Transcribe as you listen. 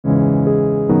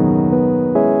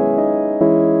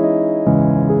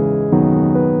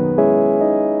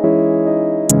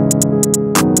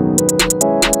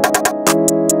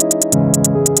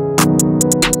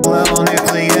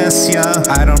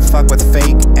fuck with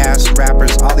fake ass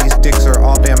rappers. All these dicks are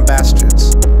all damn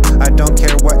bastards. I don't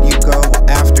care what you go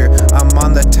after, I'm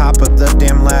on the top of the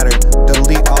damn ladder.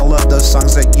 Delete all of those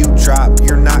songs that you drop,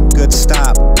 you're not good,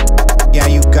 stop. Yeah,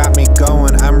 you got me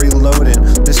going, I'm reloading.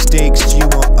 Mistakes, you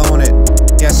won't own it.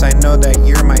 Yes, I know that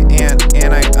you're my aunt,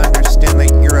 and I understand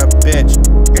that you're a bitch.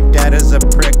 Your dad is a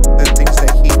prick, the things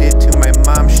that he did to my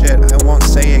mom, shit, I won't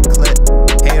say it, clit.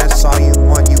 Hate us all you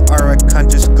want, you are a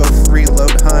cunt, just go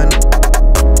freeload, hun.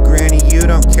 Granny, you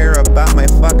don't care about my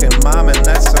fucking mom, and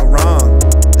that's so wrong.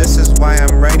 This is why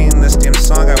I'm writing this damn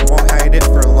song, I won't hide it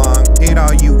for long. Hate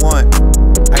all you want,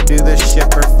 I do this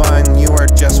shit for fun. You are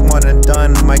just one and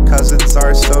done, my cousins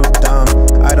are so dumb.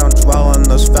 I don't dwell on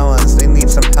those felons, they need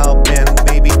some help and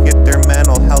maybe get their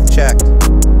mental health checked.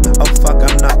 Oh fuck,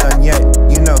 I'm not done yet,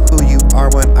 you know who you are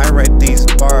when I write these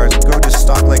bars. Go to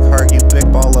stock like hard, you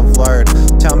big ball of lard.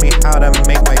 Tell me how to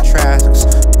make my tracks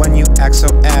when you act so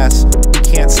ass. You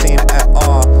can't stand at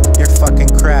all, you're fucking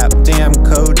crap. Damn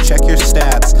code, check your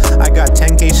stats. I got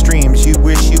 10k streams, you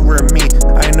wish you were me.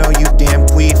 I know you damn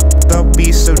queef, don't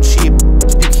be so cheap.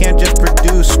 You can't just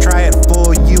produce, try it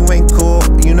full. You ain't cool,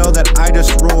 you know that I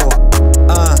just rule.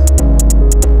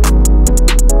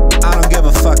 I don't give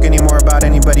a fuck anymore about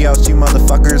anybody else, you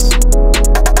motherfuckers.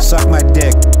 Suck my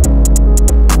dick.